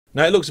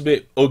Now it looks a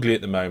bit ugly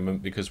at the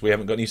moment because we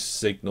haven't got any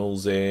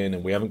signals in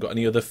and we haven't got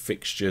any other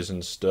fixtures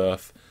and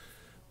stuff.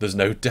 There's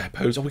no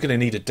depots. Are we going to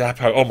need a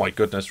depot? Oh my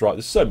goodness, right,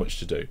 there's so much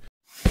to do.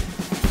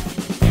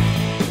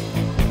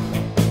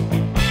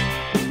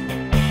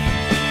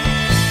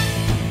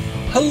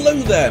 Hello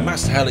there,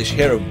 Master Hellish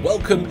here and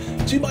welcome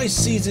to my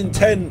Season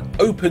 10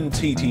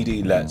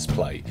 OpenTTD Let's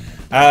Play.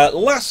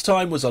 Last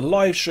time was a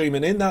live stream,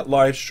 and in that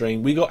live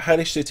stream we got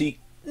Hellish City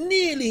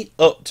nearly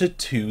up to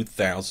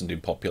 2,000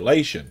 in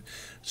population.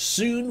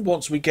 Soon,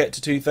 once we get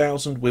to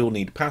 2,000, we'll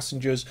need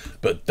passengers,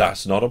 but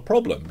that's not a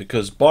problem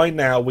because by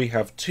now we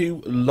have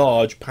two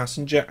large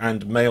passenger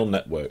and mail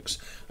networks,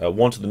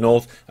 one to the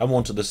north and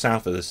one to the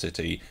south of the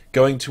city,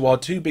 going to our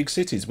two big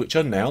cities, which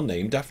are now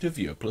named after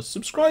Viewer Plus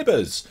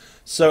subscribers.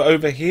 So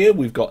over here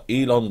we've got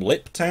Elon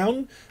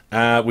Liptown,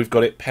 we've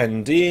got it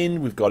penned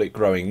in, we've got it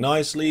growing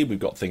nicely, we've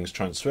got things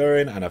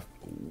transferring and a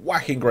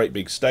whacking great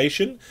big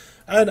station.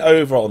 And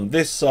over on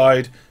this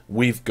side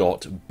we've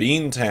got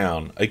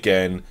Beantown,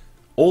 again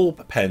all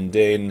penned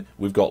in.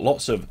 We've got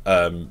lots of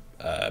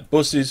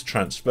buses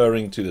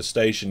transferring to the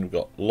station. We've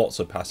got lots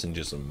of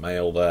passengers and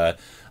mail there.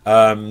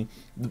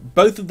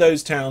 Both of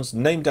those towns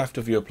named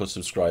after Viewer Plus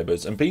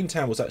subscribers, and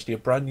Beantown was actually a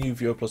brand new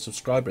Viewer Plus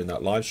subscriber in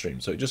that live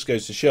stream. So it just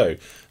goes to show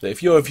that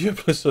if you're a Viewer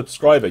Plus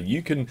subscriber,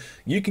 you can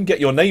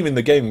get your name in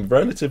the game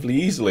relatively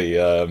easily.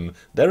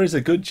 There is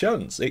a good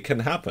chance it can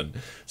happen.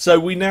 So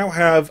we now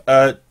have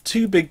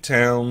two big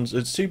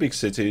towns, two big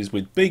cities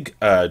with big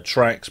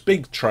tracks,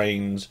 big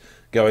trains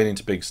going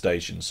into big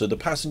stations. So the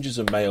passengers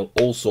and mail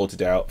all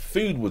sorted out.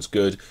 Food was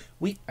good.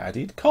 We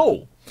added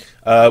coal.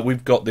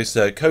 We've got this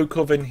coke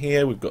oven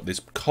here. We've got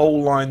this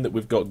coal line that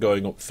we've got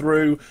going up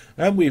through,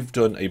 and we've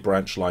done a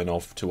branch line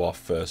off to our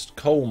first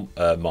coal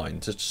mine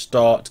to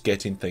start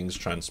getting things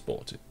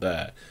transported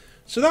there.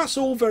 So that's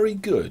all very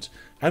good.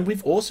 And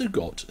we've also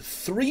got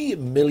 £3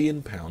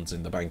 million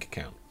in the bank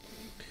account.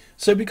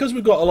 So because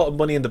we've got a lot of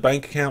money in the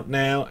bank account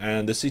now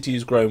and the city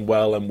has grown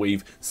well and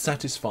we've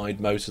satisfied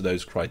most of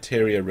those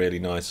criteria really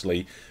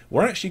nicely,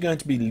 we're actually going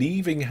to be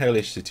leaving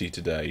Hellish City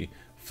today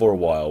for a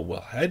while.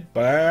 We'll head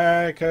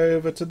back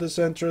over to the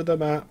centre of the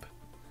map.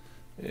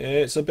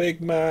 It's a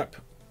big map.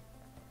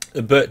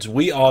 But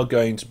we are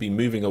going to be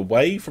moving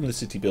away from the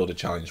City Builder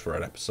Challenge for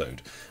an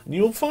episode. And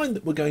you'll find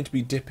that we're going to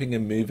be dipping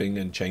and moving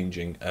and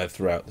changing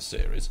throughout the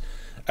series.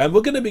 And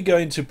we're going to be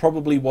going to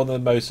probably one of the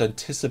most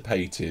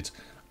anticipated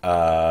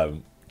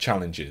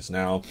challenges.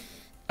 Now,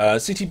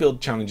 city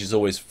build challenge is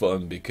always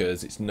fun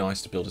because it's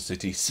nice to build a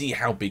city, see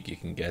how big you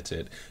can get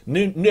it.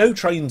 No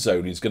train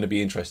zone is going to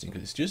be interesting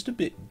because it's just a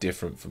bit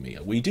different for me.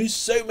 We do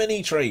so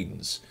many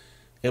trains.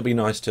 It'll be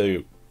nice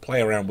to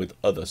play around with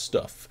other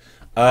stuff.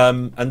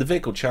 And the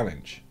vehicle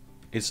challenge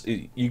is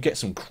you get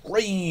some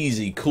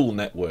crazy cool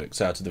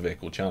networks out of the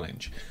vehicle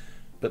challenge.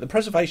 But the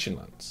preservation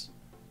lands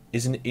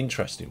is an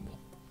interesting one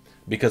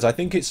because I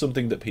think it's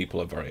something that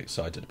people are very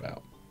excited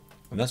about.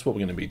 And that's what we're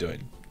going to be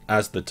doing,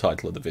 as the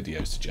title of the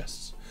video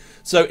suggests.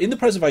 So in the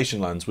preservation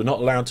lands, we're not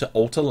allowed to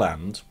alter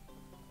land.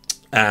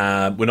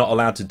 We're not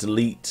allowed to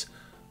delete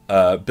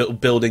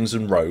buildings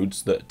and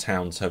roads that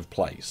towns have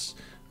placed,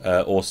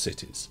 or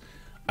cities.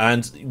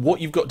 And what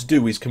you've got to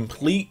do is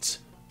complete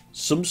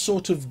some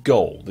sort of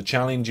goal. The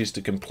challenge is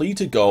to complete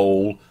a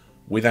goal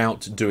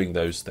without doing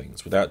those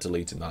things, without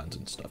deleting land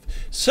and stuff.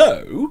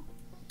 So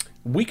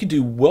we can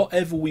do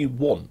whatever we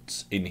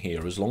want in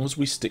here as long as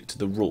we stick to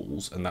the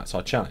rules, and that's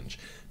our challenge.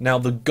 Now,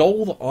 the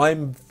goal that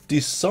I've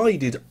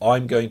decided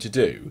I'm going to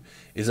do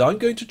is I'm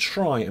going to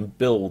try and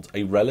build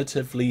a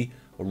relatively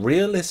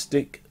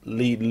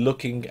realistically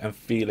looking and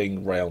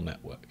feeling rail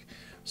network.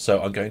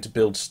 So I'm going to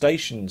build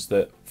stations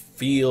that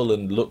feel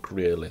and look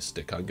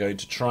realistic. I'm going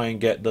to try and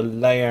get the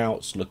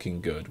layouts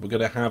looking good. We're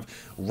going to have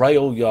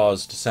rail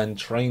yards to send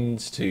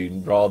trains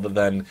to rather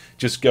than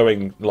just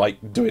going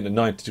like doing a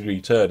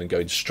 90-degree turn and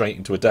going straight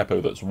into a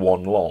depot that's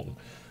one long.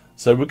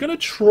 So we're going to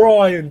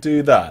try and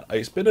do that.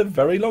 It's been a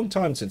very long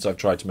time since I've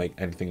tried to make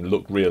anything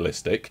look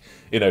realistic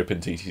in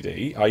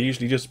OpenTTD. I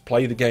usually just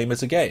play the game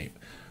as a game.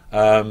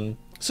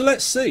 So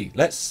let's see.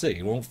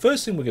 Well,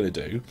 first thing we're going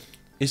to do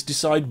is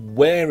decide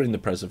where in the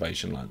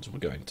preservation lands we're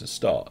going to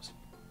start.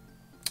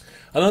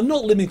 And I'm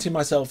not limiting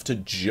myself to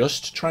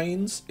just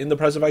trains in the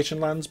preservation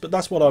lands, but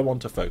that's what I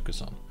want to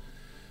focus on.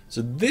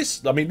 So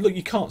this, I mean, look,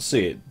 you can't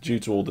see it due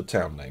to all the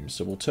town names,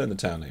 so we'll turn the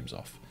town names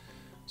off.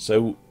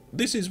 So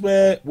this is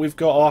where we've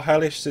got our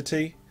Hellish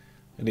City,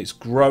 and it's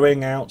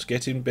growing out,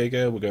 getting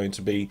bigger. We're going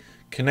to be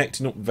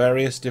connecting up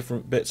various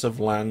different bits of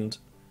land.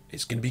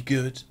 It's going to be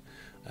good.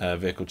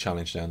 Vehicle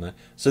challenge down there.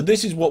 So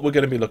this is what we're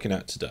going to be looking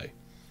at today.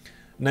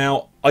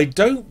 Now, I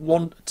don't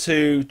want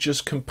to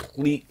just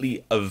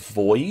completely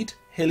avoid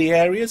hilly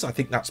areas. I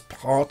think that's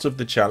part of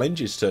the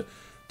challenge, is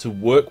to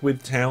work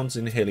with towns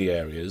in hilly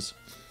areas.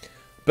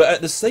 But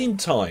at the same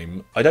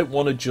time, I don't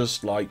want to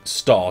just like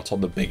start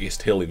on the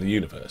biggest hill in the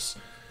universe.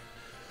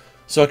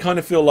 So I kind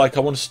of feel like I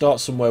want to start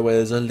somewhere where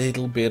there's a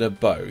little bit of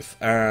both,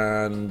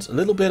 and a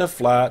little bit of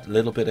flat, a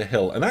little bit of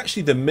hill. And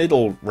actually the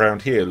middle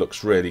round here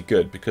looks really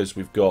good because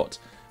we've got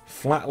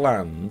flat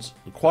land,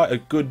 quite a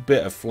good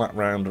bit of flat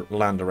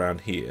land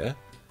around here.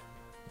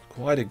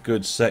 Quite a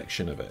good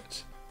section of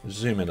it.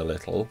 Zoom in a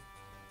little.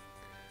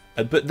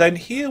 But then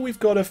here we've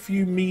got a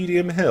few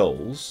medium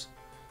hills.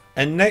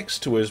 And next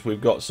to us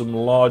we've got some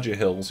larger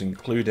hills,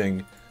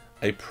 including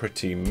a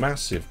pretty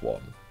massive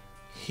one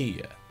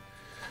here.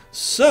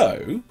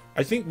 So,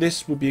 I think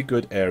this would be a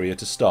good area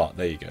to start.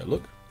 There you go,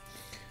 look.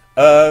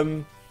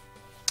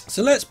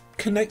 So let's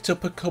connect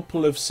up a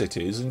couple of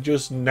cities and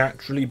just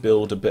naturally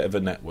build a bit of a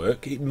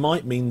network. It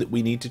might mean that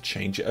we need to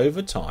change it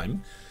over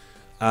time.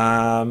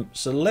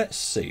 So let's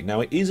see.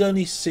 Now, it is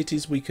only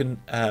cities we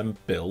can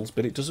build,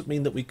 but it doesn't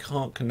mean that we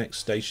can't connect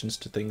stations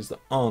to things that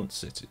aren't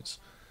cities.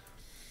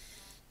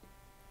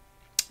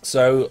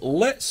 So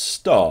let's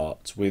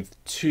start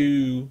with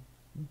 2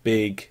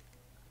 big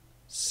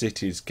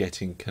cities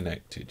getting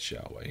connected,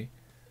 shall we?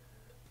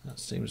 That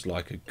seems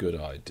like a good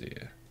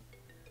idea.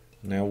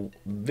 Now,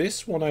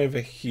 this one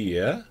over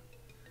here,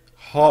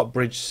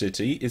 Heartbridge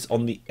City, is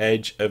on the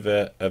edge of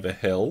a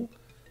hill.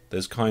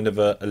 There's kind of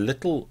a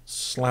little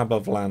slab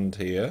of land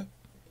here.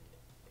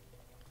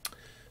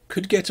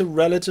 Could get a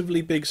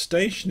relatively big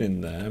station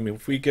in there. I mean,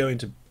 if we go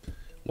into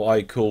what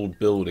I call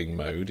building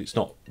mode, it's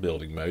not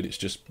building mode, it's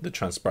just the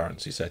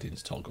transparency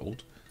settings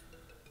toggled.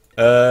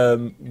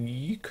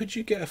 Could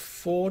you get a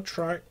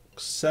 4-track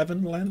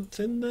 7 length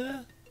in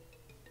there?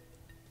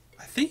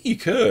 I think you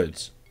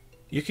could.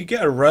 You could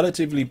get a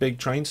relatively big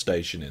train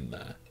station in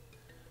there.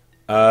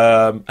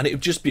 And it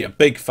would just be a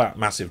big, fat,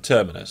 massive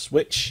terminus,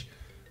 which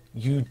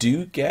you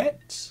do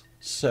get.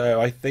 So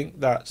I think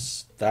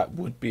that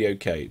would be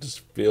okay. It does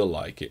feel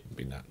like it would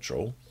be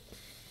natural.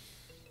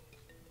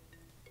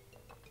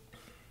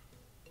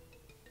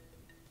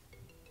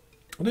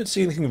 I don't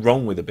see anything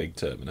wrong with a big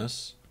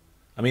terminus.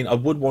 I mean, I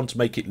would want to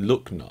make it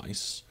look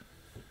nice.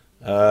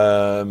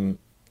 And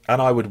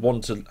I would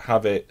want to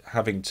have it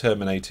having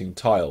terminating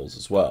tiles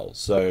as well.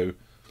 So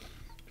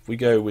if we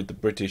go with the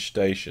British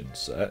station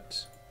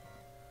set,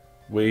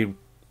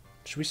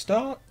 should we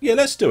start? Yeah,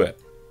 let's do it.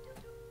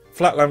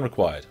 Flatland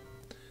required.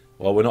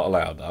 Well, we're not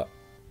allowed that.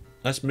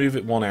 Let's move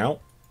it one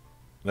out.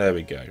 There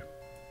we go.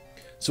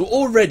 So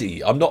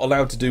already I'm not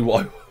allowed to do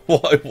what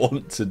I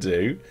want to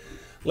do.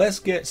 Let's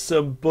get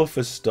some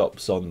buffer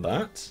stops on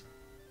that.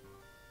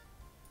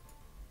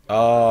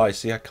 Ah, I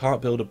see. I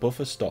can't build a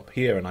buffer stop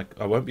here, and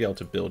I won't be able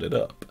to build it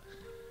up.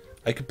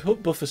 I could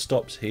put buffer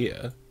stops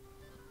here,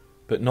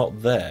 but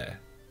not there.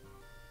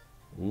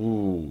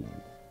 Ooh.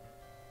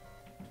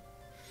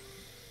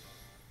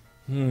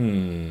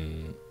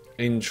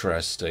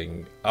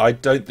 Interesting. I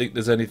don't think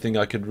there's anything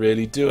I could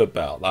really do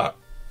about that.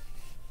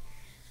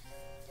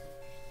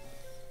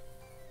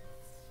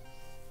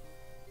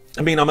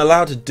 I mean, I'm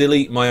allowed to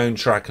delete my own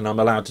track, and I'm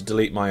allowed to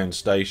delete my own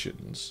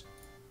stations.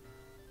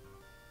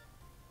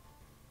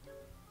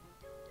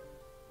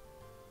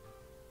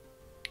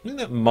 I think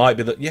that might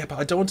be that. Yeah, but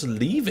I don't want to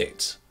leave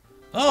it.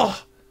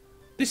 Oh,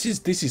 this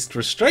is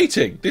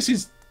frustrating. This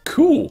is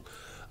cool.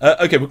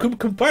 Okay, we'll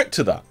come back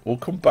to that. We'll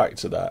come back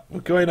to that. We're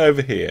going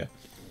over here.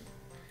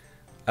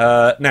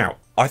 Now,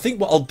 I think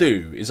what I'll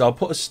do is I'll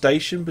put a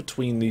station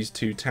between these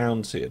 2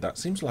 towns here. That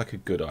seems like a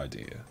good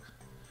idea.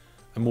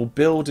 And we'll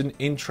build an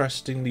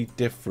interestingly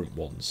different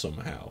one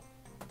somehow.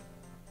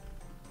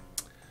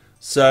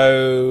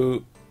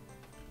 So,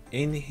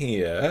 in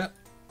here,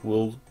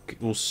 we'll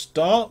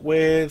start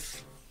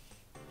with...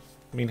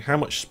 I mean, how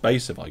much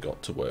space have I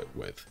got to work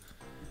with?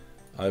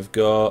 I've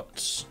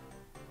got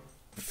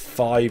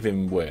 5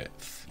 in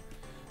width.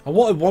 And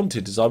what I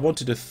wanted is I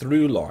wanted a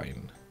through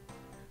line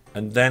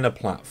and then a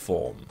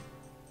platform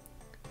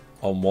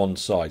on one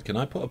side. Can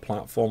I put a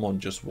platform on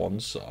just one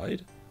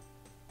side?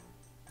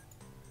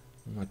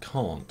 I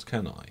can't,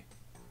 can I?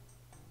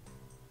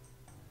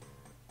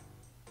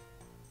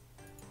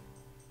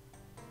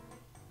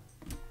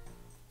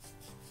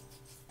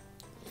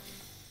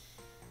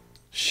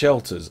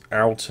 Shelters,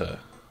 outer.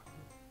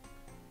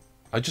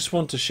 I just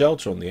want a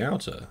shelter on the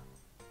outer.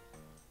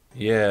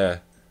 Yeah,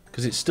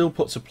 because it still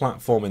puts a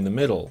platform in the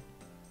middle.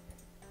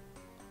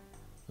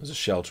 There's a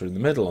shelter in the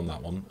middle on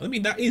that one. I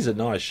mean, that is a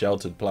nice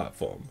sheltered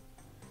platform.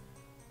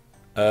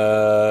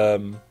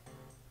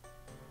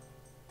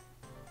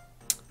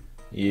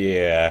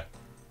 Yeah.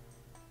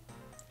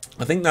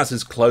 I think that's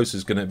as close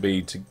as going to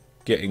be to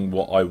getting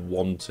what I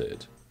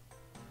wanted.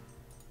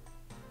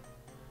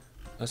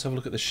 Let's have a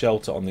look at the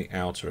shelter on the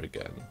outer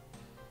again.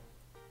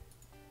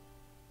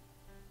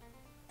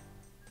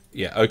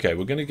 Yeah, okay,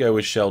 we're going to go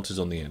with shelters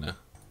on the inner.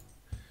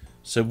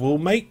 So we'll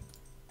make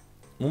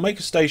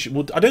a station.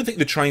 I don't think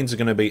the trains are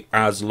going to be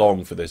as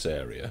long for this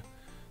area.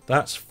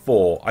 That's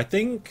 4. I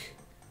think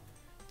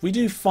if we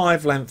do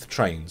 5 length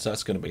trains,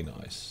 that's going to be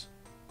nice.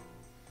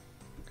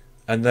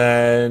 And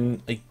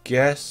then I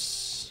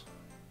guess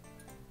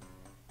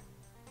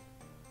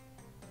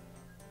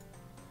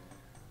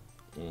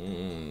we're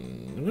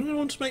going to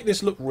want to make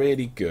this look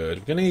really good.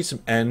 We're going to need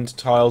some end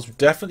tiles. We're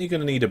definitely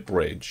going to need a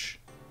bridge.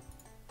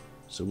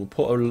 So we'll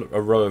put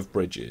a row of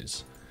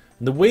bridges.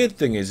 And the weird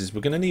thing is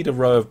we're going to need a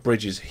row of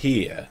bridges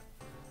here.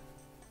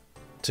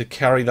 to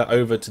carry that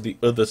over to the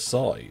other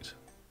side.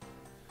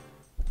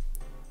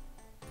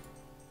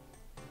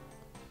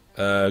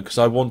 Because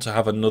I want to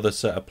have another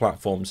set of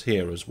platforms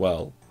here as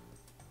well.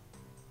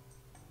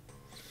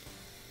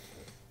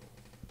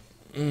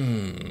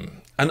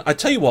 And I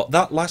tell you what,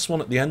 that last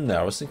one at the end there,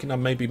 I was thinking I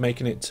may be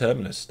making it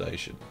Terminus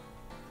Station.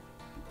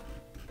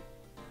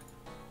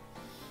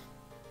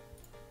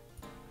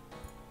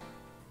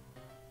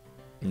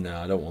 No,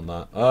 I don't want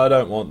that. I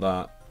don't want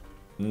that.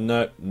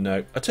 No,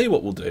 no. I tell you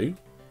what we'll do.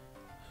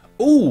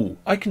 Ooh,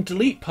 I can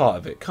delete part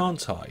of it,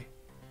 can't I?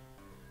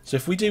 So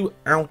if we do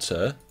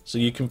outer, so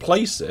you can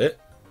place it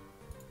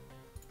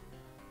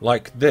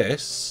like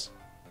this.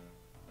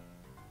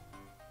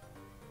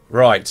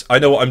 Right, I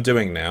know what I'm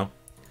doing now.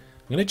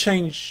 I'm going to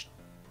change...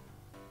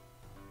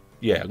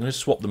 Yeah, I'm going to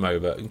swap them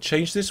over. And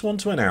change this one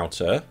to an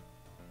outer.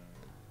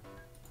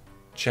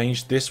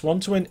 Change this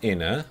one to an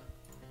inner.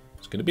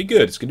 It's going to be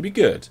good. It's going to be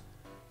good,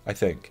 I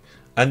think.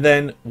 And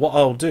then what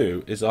I'll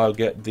do is I'll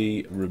get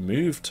the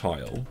remove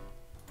tile.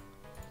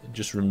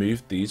 Just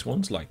remove these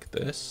ones like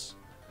this.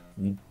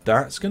 And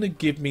that's going to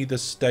give me the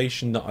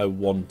station that I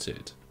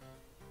wanted.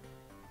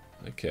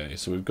 Okay,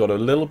 so we've got a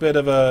little bit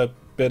of a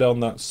bit on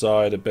that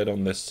side, a bit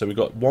on this. So we've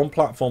got one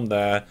platform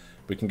there.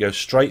 We can go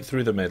straight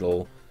through the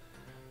middle.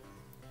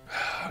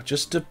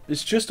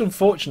 It's just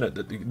unfortunate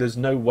that there's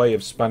no way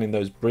of spanning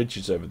those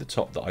bridges over the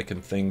top that I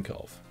can think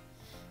of.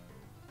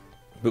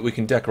 But we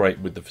can decorate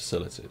with the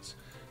facilities.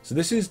 So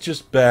this is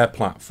just bare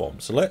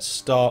platform. So let's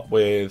start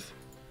with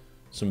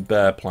some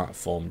bare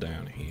platform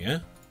down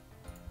here.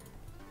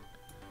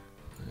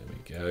 There we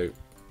go.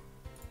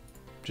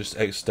 Just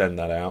extend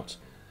that out.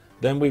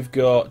 Then we've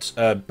got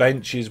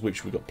benches,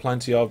 which we've got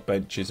plenty of.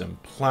 Benches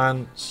and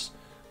plants.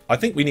 I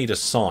think we need a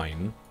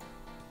sign.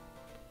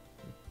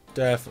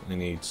 Definitely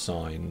need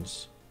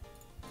signs.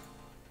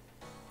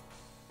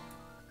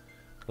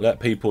 Let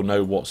people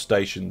know what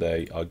station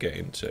they are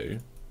getting to.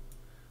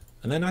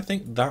 And then I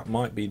think that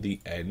might be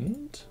the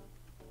end.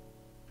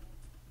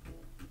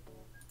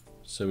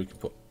 So we can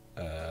put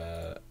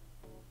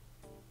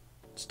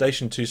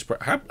station 2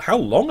 spread. How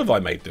long have I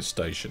made this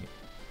station?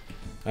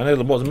 I know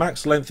the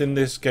max length in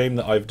this game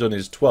that I've done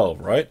is 12,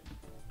 right?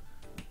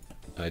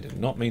 I did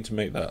not mean to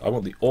make that. I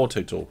want the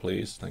auto tool,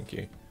 please. Thank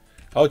you.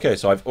 Okay,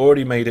 so I've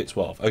already made it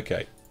 12.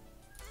 Okay.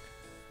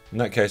 In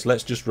that case,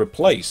 let's just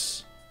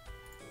replace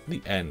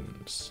the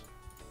ends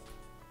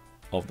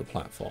of the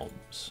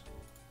platforms.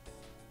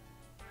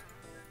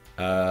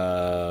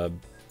 There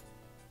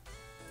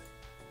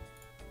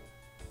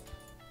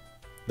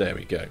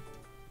we go.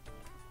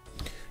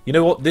 You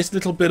know what? This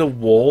little bit of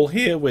wall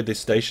here with the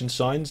station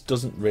signs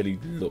doesn't really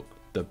look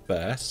the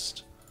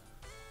best.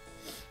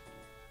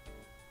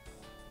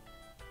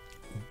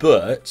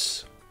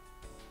 But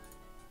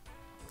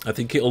I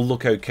think it'll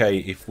look okay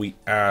if we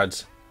add,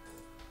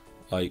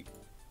 like,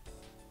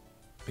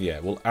 yeah,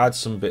 we'll add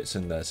some bits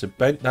in there. So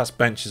that's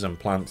benches and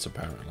plants,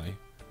 apparently.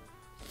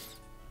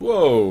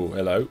 Whoa,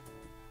 hello.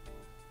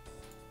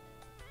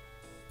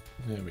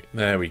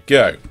 There we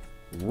go.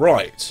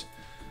 Right.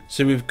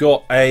 So we've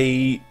got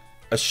a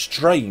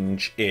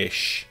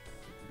strange-ish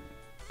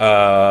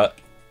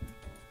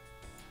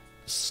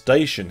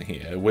station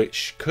here,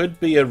 which could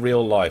be a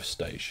real-life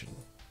station.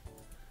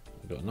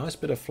 We've got a nice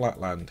bit of flat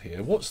land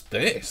here. What's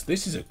this?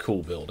 This is a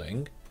cool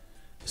building.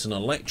 It's an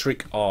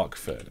electric arc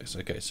furnace.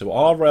 Okay, so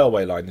our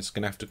railway line is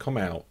going to have to come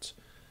out,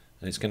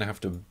 and it's going to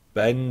have to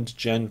bend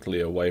gently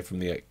away from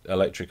the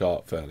electric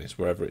arc furnace,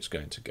 wherever it's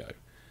going to go.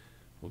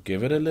 We'll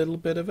give it a little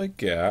bit of a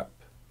gap,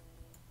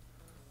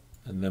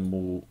 and then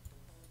we'll...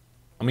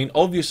 I mean,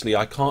 obviously,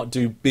 I can't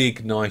do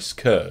big, nice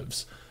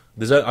curves.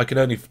 I can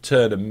only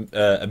turn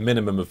a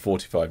minimum of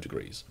 45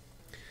 degrees.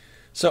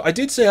 So I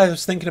did say I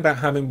was thinking about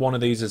having one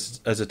of these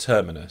as a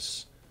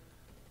terminus,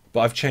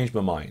 but I've changed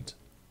my mind.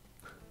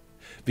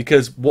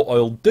 Because what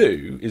I'll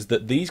do is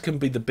that these can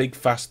be the big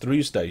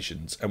fast-through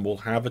stations, and we'll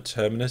have a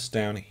terminus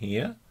down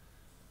here.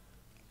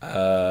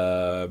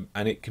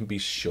 And it can be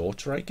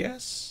shorter, I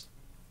guess,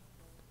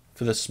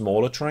 for the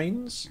smaller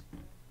trains.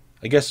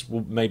 I guess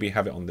we'll maybe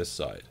have it on this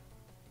side.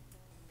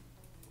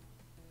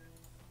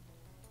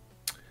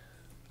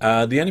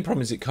 The only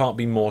problem is it can't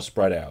be more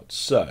spread out.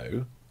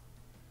 So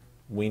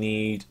we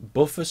need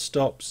buffer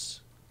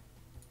stops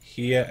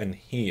here and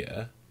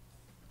here,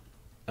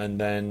 and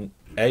then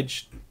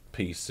edge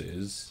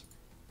pieces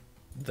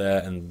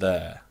there and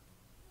there.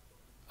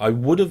 I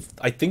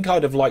think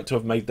I'd have liked to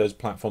have made those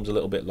platforms a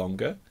little bit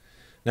longer.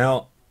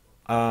 Now,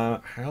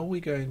 how are we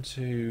going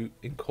to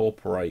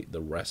incorporate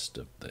the rest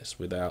of this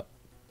without...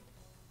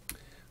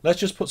 Let's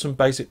just put some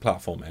basic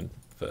platform in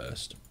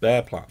first.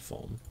 Bare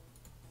platform.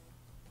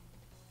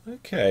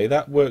 Okay,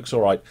 that works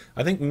all right.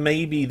 I think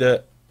maybe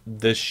the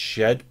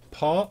shed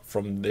part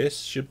from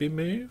this should be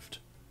moved.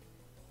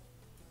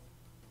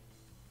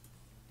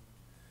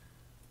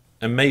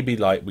 And maybe,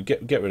 like, we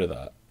get rid of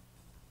that.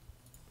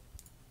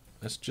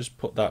 Let's just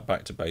put that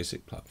back to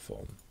basic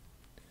platform.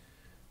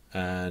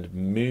 And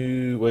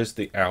move... Where's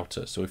the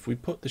outer? So if we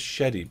put the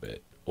sheddy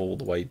bit all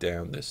the way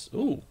down this...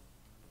 Ooh.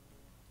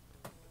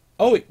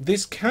 Oh,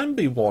 this can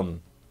be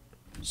one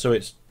So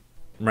it's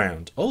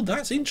round. Oh,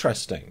 that's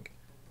interesting.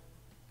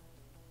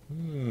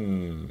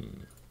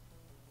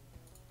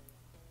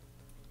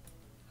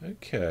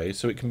 Okay,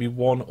 so it can be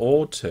 1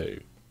 or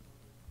 2.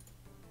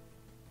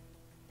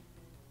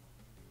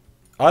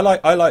 I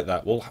like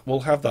that. We'll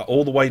have that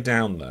all the way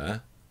down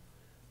there,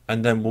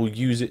 and then we'll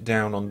use it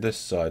down on this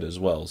side as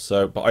well.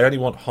 So, but I only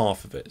want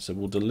half of it, so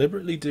we'll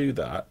deliberately do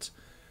that.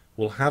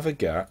 We'll have a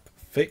gap,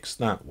 fix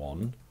that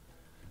one,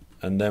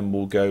 and then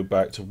we'll go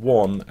back to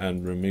 1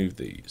 and remove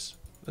these.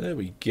 There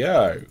we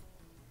go.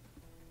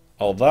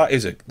 Oh,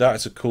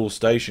 that's a cool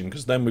station,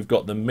 because then we've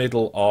got the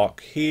middle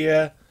arc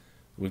here.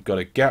 We've got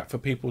a gap for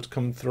people to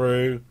come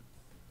through.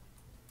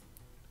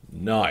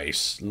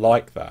 Nice,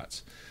 like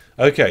that.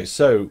 Okay,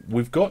 so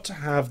we've got to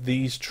have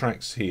these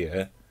tracks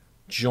here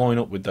join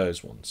up with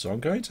those ones. So I'm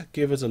going to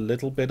give us a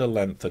little bit of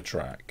length of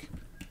track,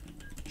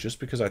 just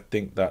because I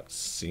think that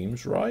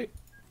seems right.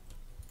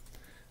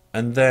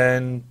 And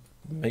then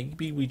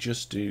maybe we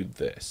just do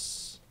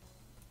this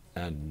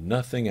and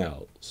nothing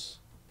else.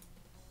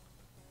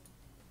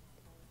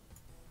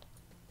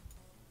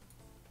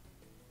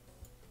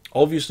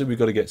 Obviously, we've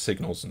got to get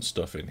signals and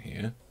stuff in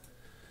here.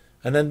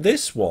 And then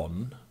this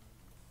one,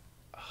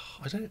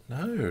 I don't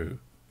know.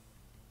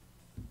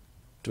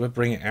 Do I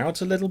bring it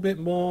out a little bit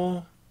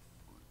more?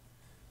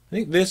 I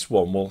think this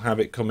one will have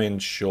it come in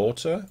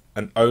shorter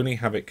and only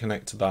have it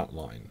connect to that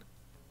line.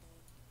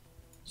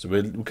 So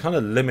we're kind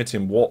of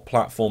limiting what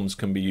platforms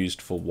can be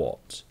used for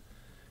what.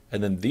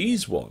 And then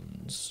these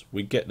ones,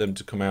 we get them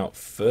to come out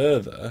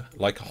further,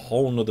 like a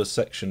whole nother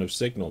section of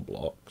signal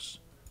blocks.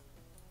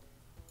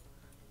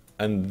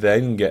 And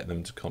then get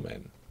them to come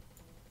in.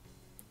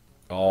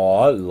 Oh,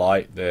 I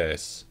like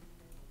this.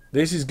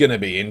 This is going to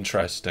be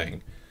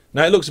interesting.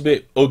 Now, it looks a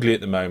bit ugly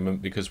at the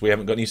moment because we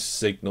haven't got any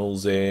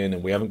signals in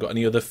and we haven't got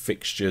any other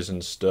fixtures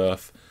and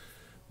stuff.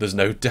 There's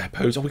no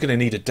depots. Are we going to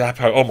need a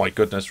depot? Oh my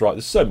goodness, right,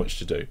 there's so much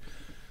to do.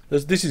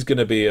 This is going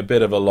to be a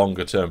bit of a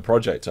longer term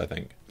project, I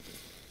think.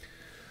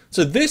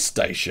 So this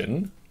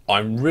station,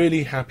 I'm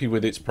really happy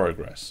with its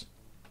progress.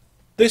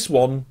 This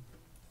one,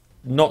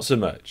 not so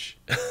much.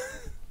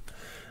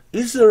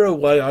 Is there a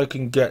way I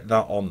can get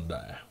that on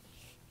there?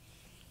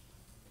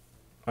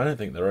 I don't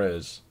think there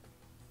is.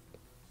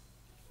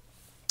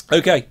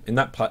 Okay, in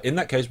that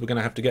case, we're going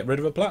to have to get rid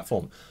of a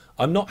platform.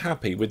 I'm not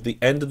happy with the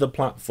end of the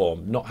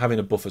platform not having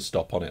a buffer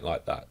stop on it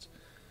like that.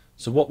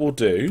 So what we'll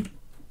do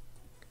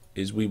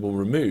is we will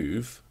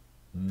remove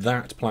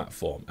that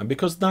platform. And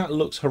because that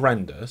looks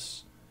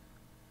horrendous,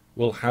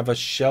 we'll have a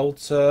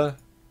shelter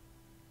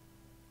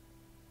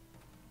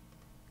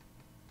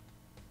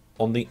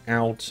on the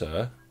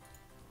outer,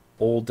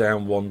 all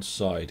down one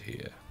side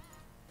here.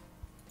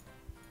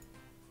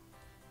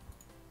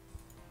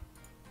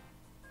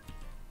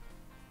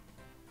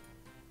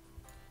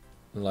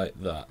 Like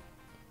that.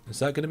 Is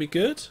that going to be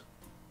good?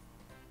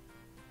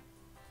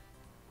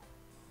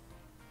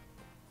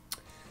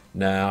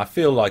 Nah, I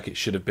feel like it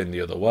should have been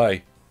the other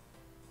way.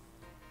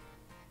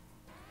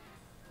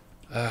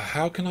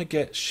 How can I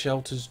get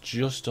shelters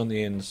just on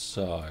the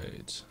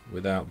inside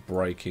without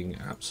breaking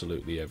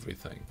absolutely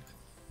everything?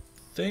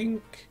 I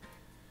think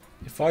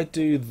if I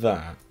do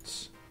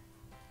that,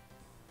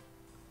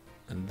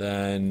 and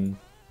then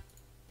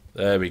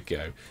there we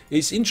go.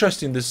 It's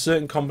interesting, there's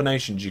certain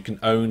combinations you can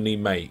only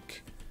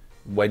make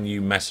when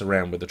you mess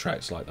around with the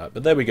tracks like that.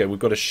 But there we go, we've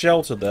got a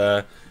shelter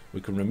there.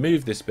 We can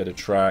remove this bit of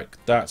track.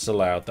 That's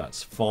allowed,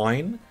 that's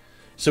fine.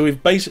 So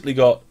we've basically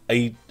got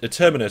a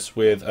terminus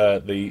with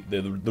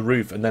the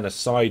roof and then a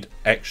side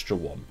extra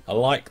one. I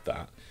like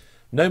that.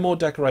 No more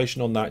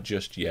decoration on that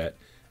just yet.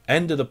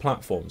 End of the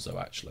platforms though,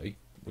 actually.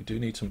 We do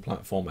need some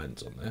platform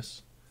ends on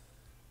this.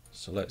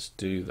 So let's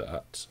do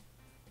that.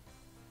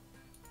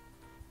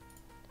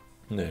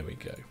 There we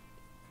go.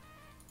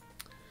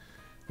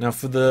 Now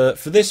for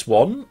this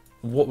one,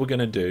 what we're going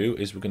to do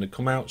is we're going to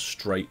come out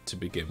straight to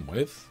begin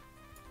with.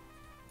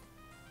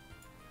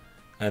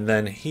 And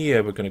then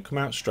here we're going to come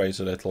out straight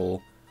a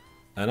little.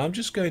 And I'm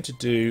just going to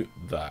do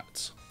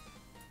that.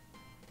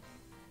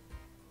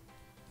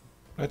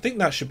 I think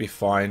that should be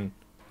fine.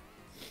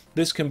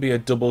 This can be a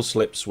double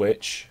slip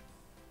switch.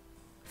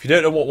 If you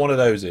don't know what one of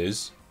those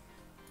is,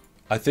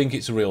 I think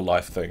it's a real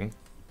life thing.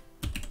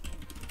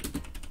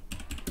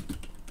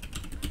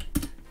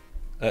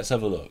 Let's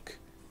have a look.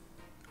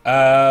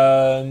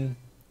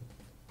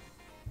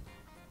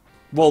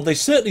 Well, they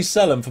certainly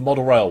sell them for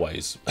model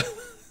railways.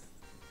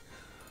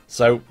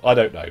 So, I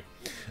don't know.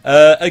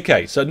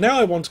 Okay, so now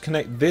I want to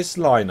connect this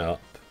line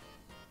up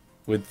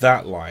with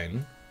that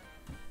line.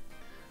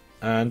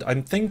 And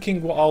I'm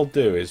thinking what I'll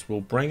do is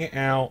we'll bring it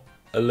out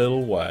a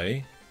little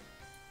way.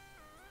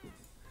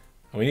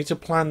 And we need to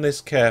plan this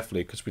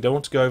carefully because we don't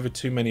want to go over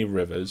too many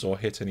rivers or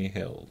hit any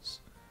hills.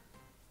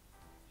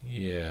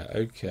 Yeah,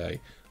 okay.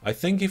 I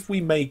think if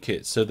we make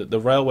it so that the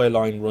railway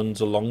line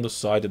runs along the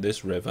side of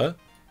this river,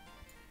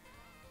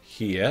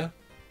 here,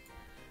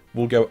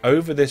 we'll go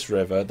over this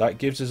river. That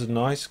gives us a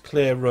nice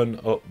clear run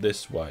up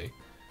this way.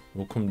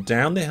 We'll come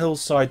down the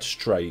hillside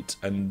straight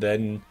and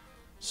then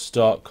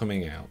start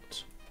coming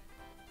out.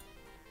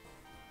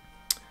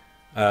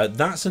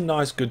 That's a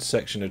nice, good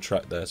section of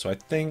track there. So I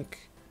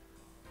think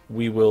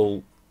we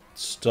will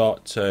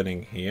start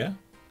turning here.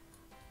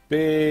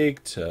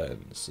 Big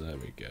turns. There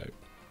we go.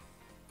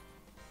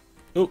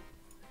 Oh,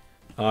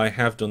 I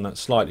have done that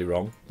slightly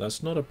wrong.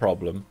 That's not a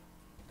problem.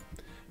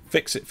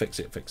 Fix it, fix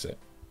it, fix it.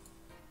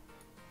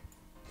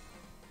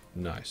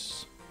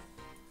 Nice.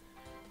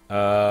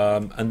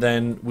 And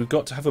then we've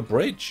got to have a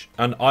bridge.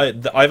 And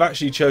I've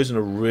actually chosen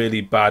a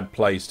really bad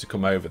place to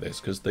come over this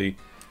because the...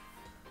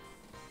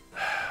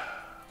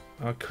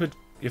 I could...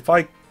 If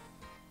I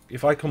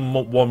come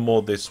one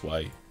more this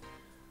way,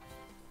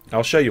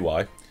 I'll show you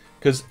why.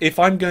 Because if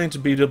I'm going to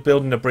be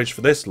building a bridge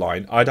for this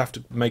line, I'd have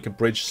to make a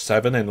bridge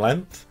 7 in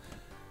length.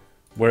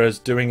 Whereas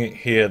doing it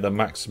here, the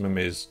maximum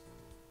is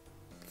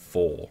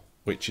 4,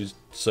 which is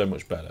so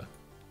much better.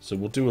 So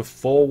we'll do a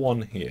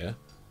 4-1 here.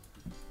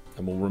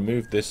 And we'll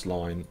remove this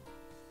line.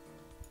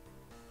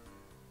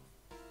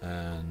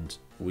 And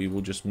we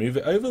will just move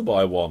it over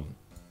by 1.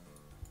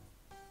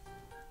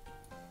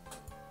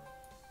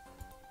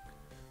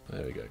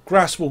 There we go.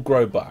 Grass will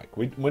grow back.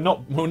 We're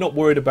not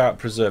worried about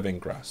preserving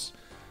grass.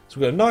 So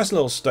we've got a nice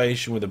little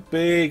station with a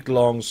big,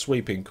 long,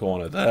 sweeping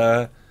corner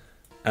there.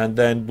 And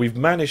then we've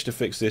managed to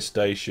fix this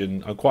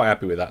station. I'm quite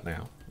happy with that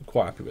now. I'm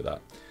quite happy with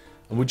that.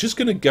 And we're just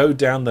going to go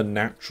down the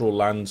natural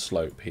land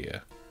slope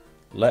here.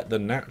 Let the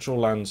natural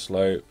land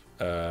slope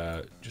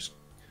just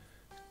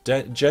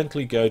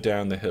gently go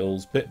down the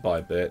hills bit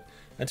by bit.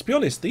 And to be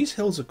honest, these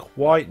hills are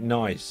quite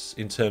nice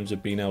in terms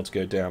of being able to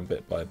go down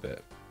bit by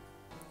bit.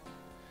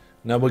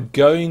 Now we're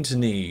going to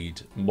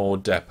need more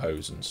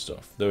depots and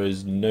stuff. There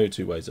is no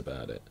two ways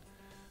about it.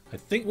 I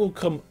think we'll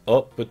come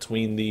up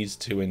between these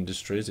two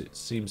industries. It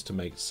seems to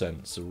make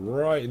sense.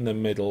 Right in the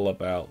middle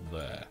about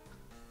there.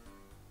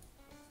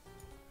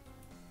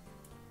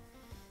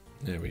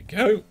 There we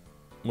go.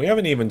 We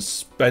haven't even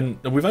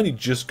spent... We've only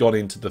just got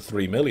into the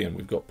 3 million.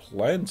 We've got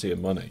plenty of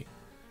money.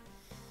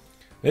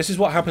 This is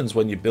what happens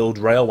when you build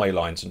railway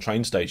lines and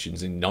train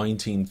stations in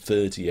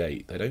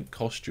 1938. They don't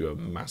cost you a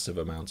massive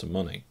amount of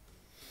money.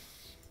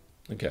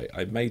 Okay,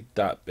 I made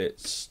that bit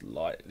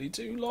slightly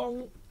too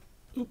long.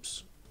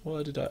 Oops.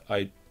 Why did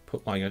I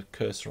put my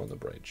cursor on the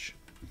bridge?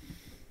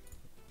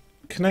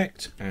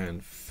 Connect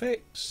and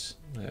fix.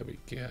 There we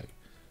go.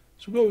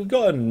 So we've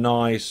got a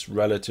nice,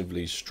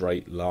 relatively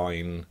straight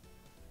line.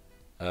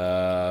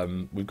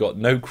 We've got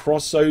no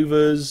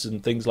crossovers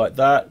and things like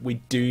that. We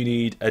do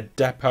need a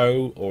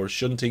depot or a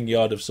shunting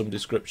yard of some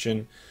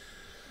description.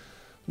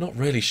 Not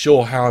really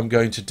sure how I'm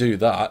going to do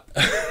that.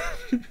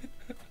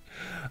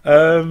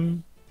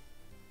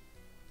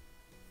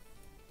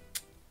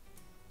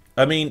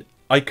 I mean,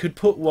 I could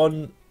put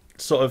one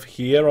sort of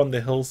here on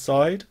the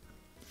hillside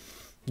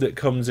that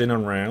comes in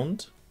and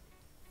round.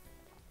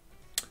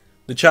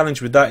 The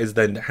challenge with that is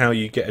then how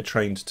you get a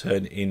train to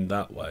turn in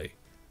that way.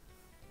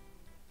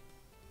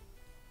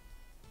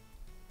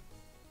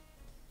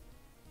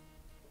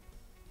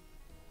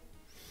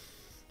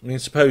 I mean,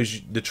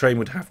 suppose the train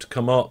would have to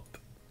come up,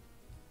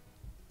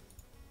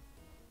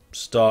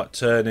 start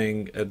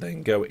turning, and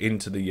then go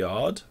into the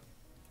yard.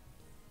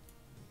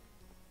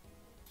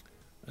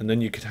 And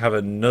then you could have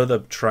another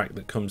track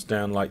that comes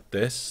down like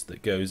this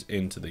that goes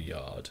into the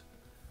yard.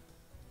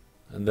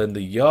 And then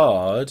the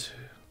yard...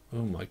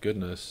 Oh my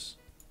goodness.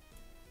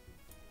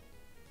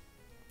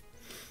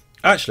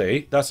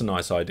 Actually, that's a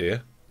nice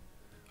idea.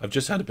 I've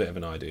just had a bit of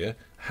an idea.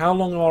 How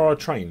long are our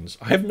trains?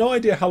 I have no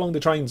idea how long the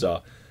trains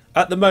are.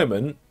 At the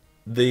moment,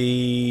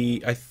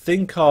 I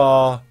think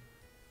our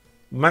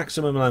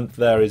maximum length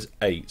there is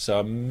 8.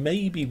 So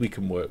maybe we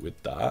can work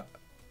with that.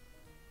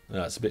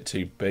 That's a bit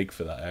too big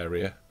for that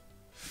area.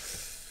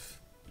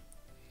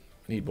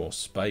 Need more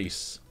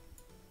space.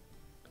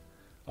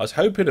 I was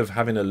hoping of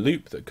having a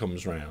loop that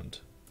comes round.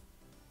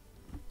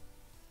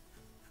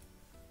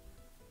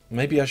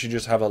 Maybe I should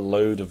just have a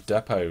load of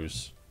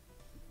depots.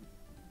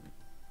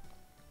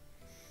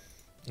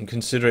 And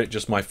consider it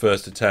just my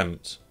first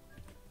attempt.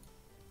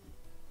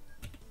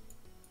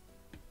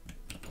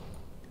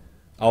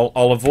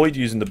 I'll avoid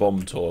using the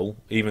bomb tool,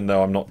 even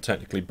though I'm not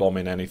technically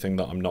bombing anything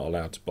that I'm not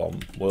allowed to bomb.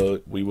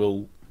 We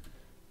will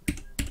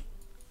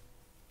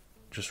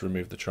just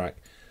remove the track.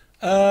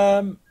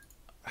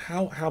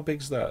 How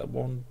big's that?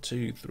 1,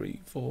 2,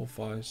 3, 4,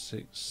 5,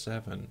 6,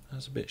 7.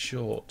 That's a bit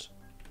short.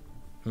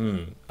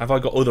 Have I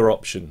got other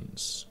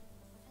options?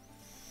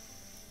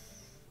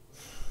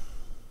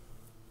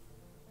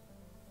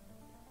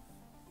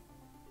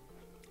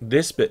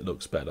 This bit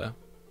looks better,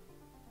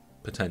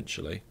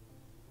 potentially.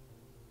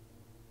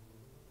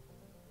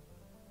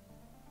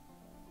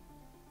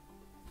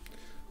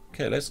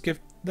 Okay, let's give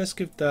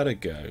that a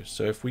go.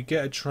 So if we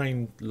get a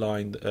train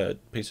line,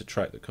 piece of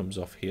track that comes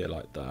off here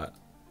like that,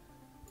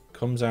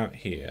 comes out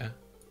here,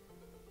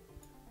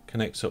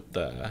 connects up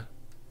there.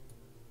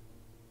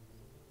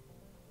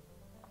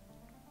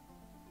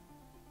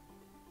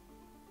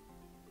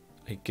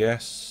 I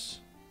guess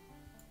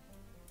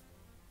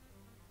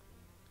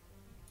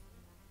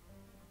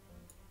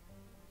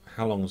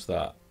how long's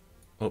that?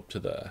 Up to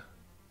there.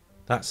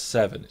 That's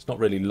 7. It's not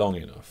really long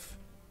enough.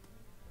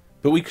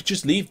 But we could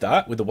just leave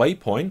that with a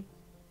waypoint.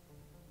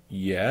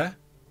 Yeah.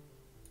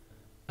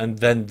 And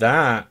then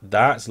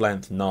that's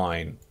length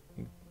 9.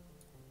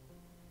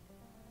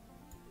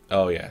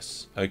 Oh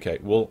yes. Okay,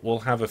 we'll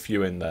have a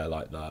few in there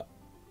like that.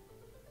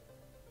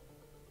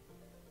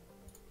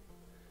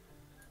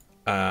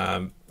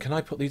 Can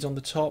I put these on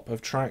the top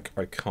of track?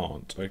 I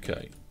can't.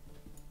 Okay.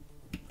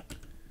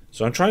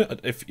 So I'm trying,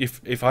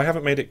 if I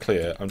haven't made it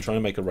clear, I'm trying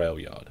to make a rail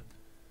yard.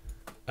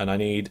 And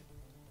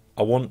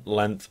I want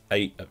length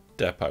 8 of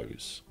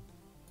depots.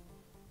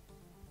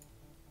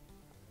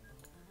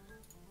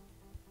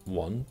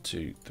 1,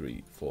 2,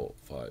 3, 4,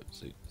 5,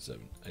 6,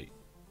 7, 8.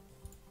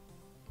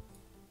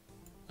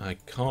 I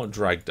can't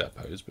drag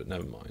depots, but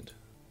never mind.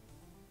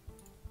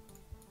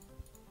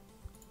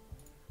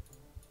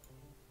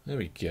 There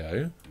we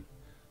go.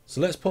 So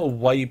let's put a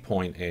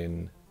waypoint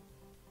in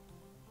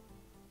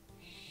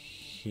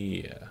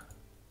here.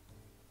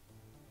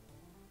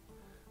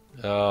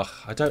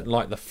 I don't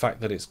like the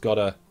fact that it's got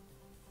a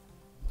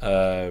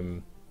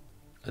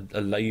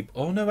label.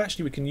 Oh no,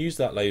 actually we can use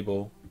that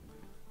label.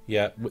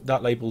 Yeah,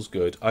 that label's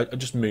good. I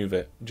just move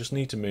it. Just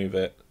need to move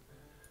it.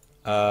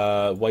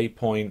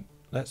 Waypoint.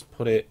 Let's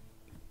put it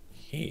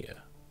here.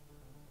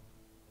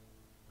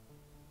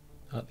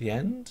 At the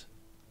end.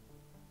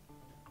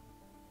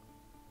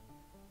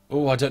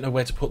 Oh, I don't know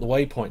where to put the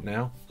waypoint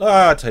now.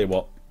 I'll tell you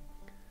what.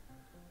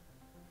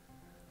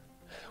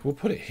 We'll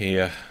put it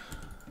here.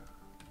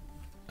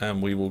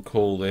 And we will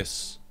call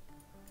this...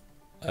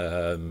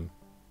 we'll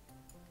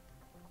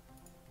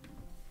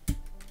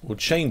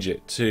change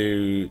it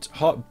to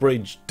Hart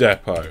Bridge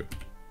Depot.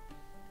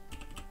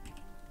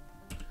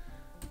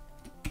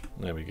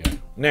 There we go.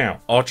 Now,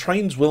 our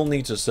trains will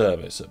need to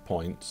service at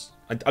points.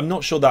 I'm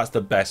not sure that's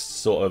the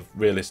best sort of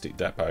realistic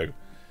depot.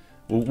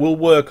 We'll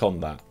work on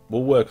that.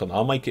 We'll work on that.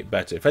 I'll make it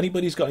better. If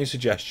anybody's got any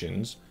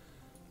suggestions,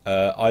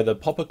 either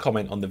pop a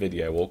comment on the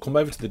video or come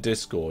over to the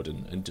Discord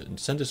and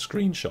send a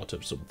screenshot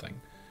of something.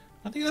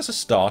 I think that's a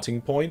starting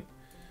point.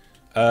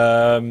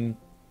 I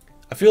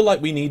feel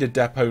like we need a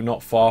depot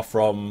not far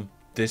from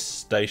this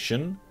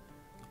station.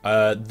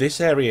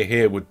 This area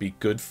here would be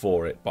good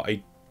for it, but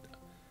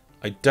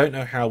I don't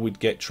know how we'd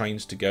get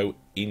trains to go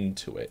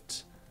into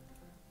it.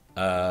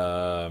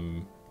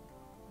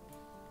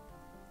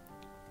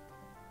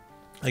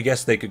 I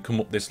guess they could come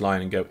up this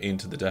line and go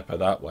into the depot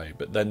that way,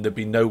 but then there'd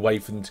be no way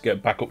for them to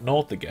get back up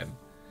north again.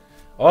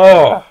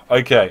 Oh,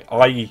 okay.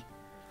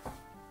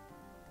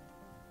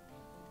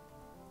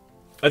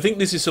 I think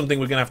this is something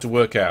we're going to have to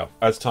work out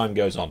as time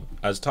goes on.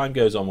 As time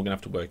goes on, we're going to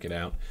have to work it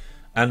out.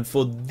 And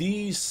for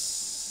these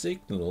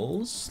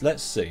signals,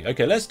 let's see.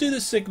 Okay, let's do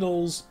the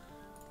signals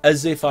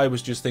as if I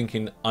was just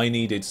thinking I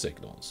needed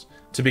signals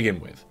to begin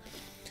with.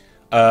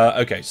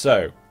 Okay,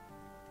 so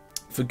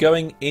for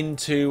going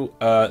into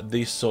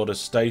this sort of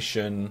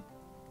station,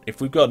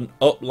 if we've got an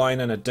up line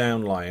and a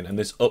down line, and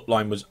this up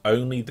line was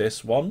only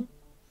this one,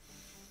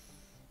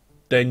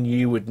 then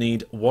you would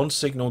need one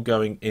signal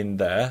going in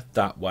there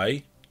that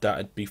way.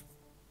 That'd be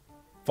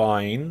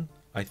fine,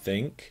 I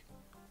think.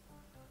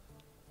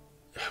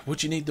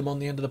 Would you need them on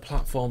the end of the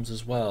platforms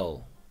as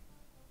well?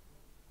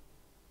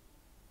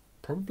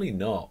 Probably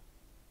not.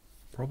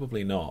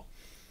 Probably not.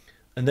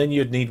 And then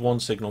you'd need one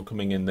signal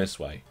coming in this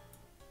way.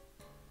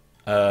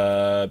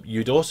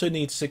 You'd also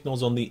need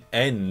signals on the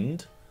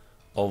end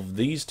of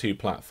these two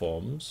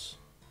platforms.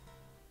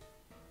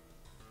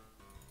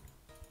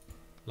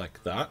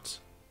 Like that.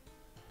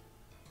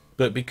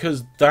 But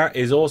because that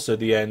is also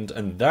the end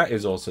and that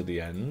is also the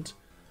end,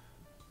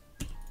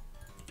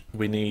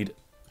 we need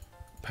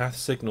path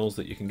signals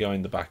that you can go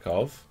in the back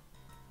of.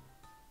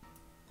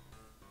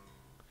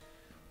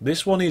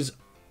 This one is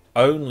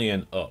only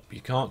an up.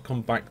 You can't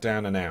come back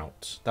down and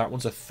out. That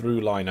one's a through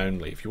line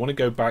only. If you want to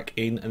go back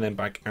in and then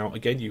back out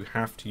again, you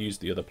have to use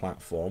the other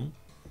platform.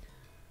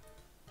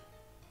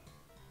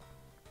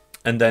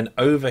 And then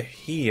over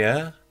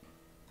here,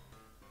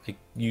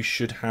 you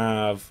should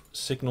have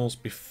signals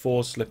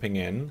before slipping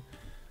in.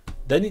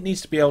 Then it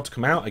needs to be able to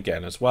come out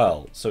again as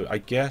well. So I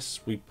guess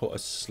we put a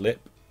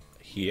slip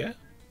here.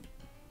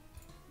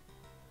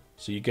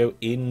 So you go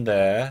in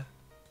there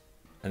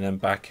and then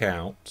back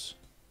out.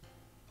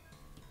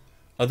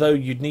 Although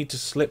you'd need to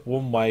slip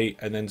one way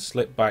and then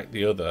slip back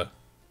the other,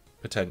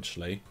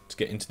 potentially, to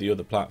get into the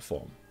other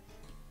platform.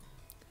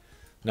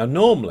 Now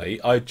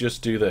normally I'd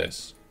just do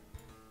this.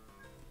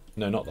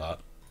 No, not that.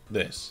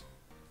 This.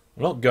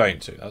 I'm not going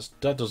to.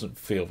 That doesn't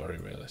feel very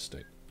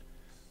realistic.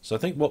 So I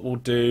think what we'll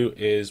do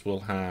is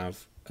we'll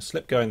have a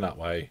slip going that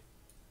way,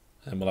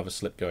 and we'll have a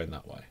slip going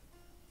that way.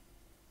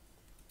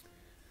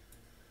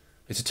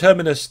 It's a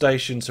terminus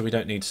station, so we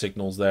don't need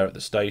signals there at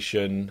the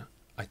station.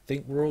 I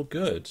think we're all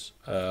good.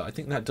 I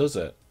think that does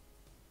it.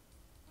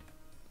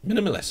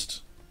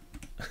 Minimalist.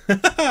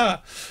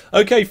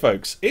 Okay,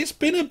 folks. It's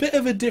been a bit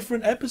of a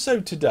different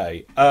episode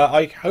today.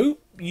 I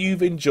hope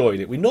you've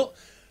enjoyed it. We've not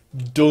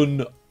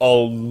done a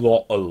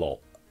lot.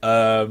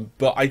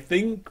 But I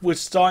think we're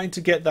starting to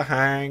get the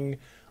hang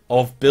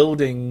of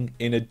building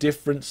in a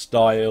different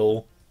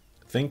style,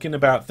 thinking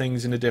about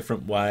things in a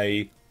different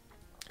way.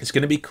 It's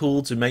going to be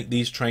cool to make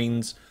these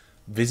trains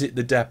visit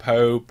the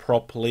depot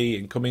properly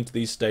and come into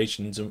these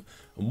stations and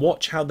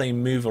watch how they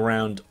move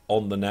around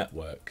on the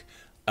network.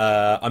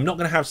 I'm not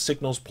going to have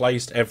signals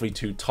placed every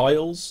 2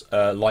 tiles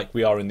like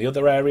we are in the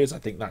other areas. I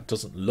think that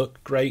doesn't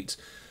look great.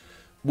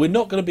 We're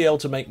not going to be able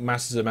to make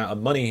massive amount of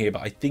money here,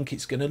 but I think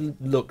it's going to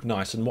look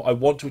nice. And what I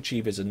want to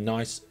achieve is a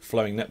nice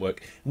flowing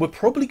network. And we're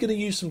probably going to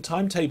use some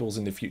timetables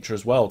in the future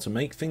as well to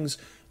make things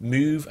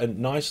move and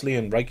nicely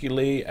and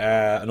regularly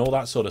and all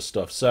that sort of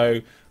stuff.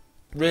 So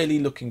really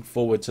looking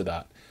forward to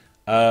that.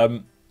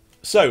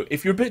 So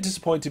if you're a bit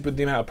disappointed with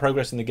the amount of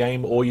progress in the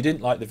game, or you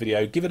didn't like the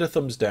video, give it a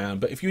thumbs down.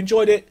 But if you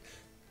enjoyed it,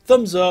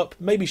 thumbs up,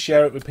 maybe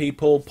share it with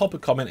people, pop a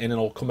comment in, and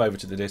I'll come over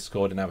to the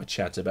Discord and have a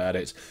chat about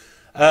it.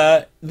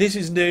 This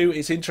is new,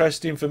 it's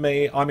interesting for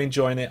me, I'm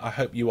enjoying it, I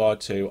hope you are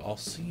too. I'll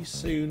see you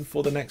soon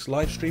for the next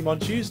live stream on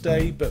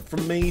Tuesday, but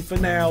from me for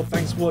now,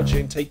 thanks for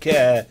watching, take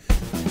care,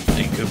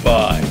 and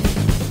goodbye.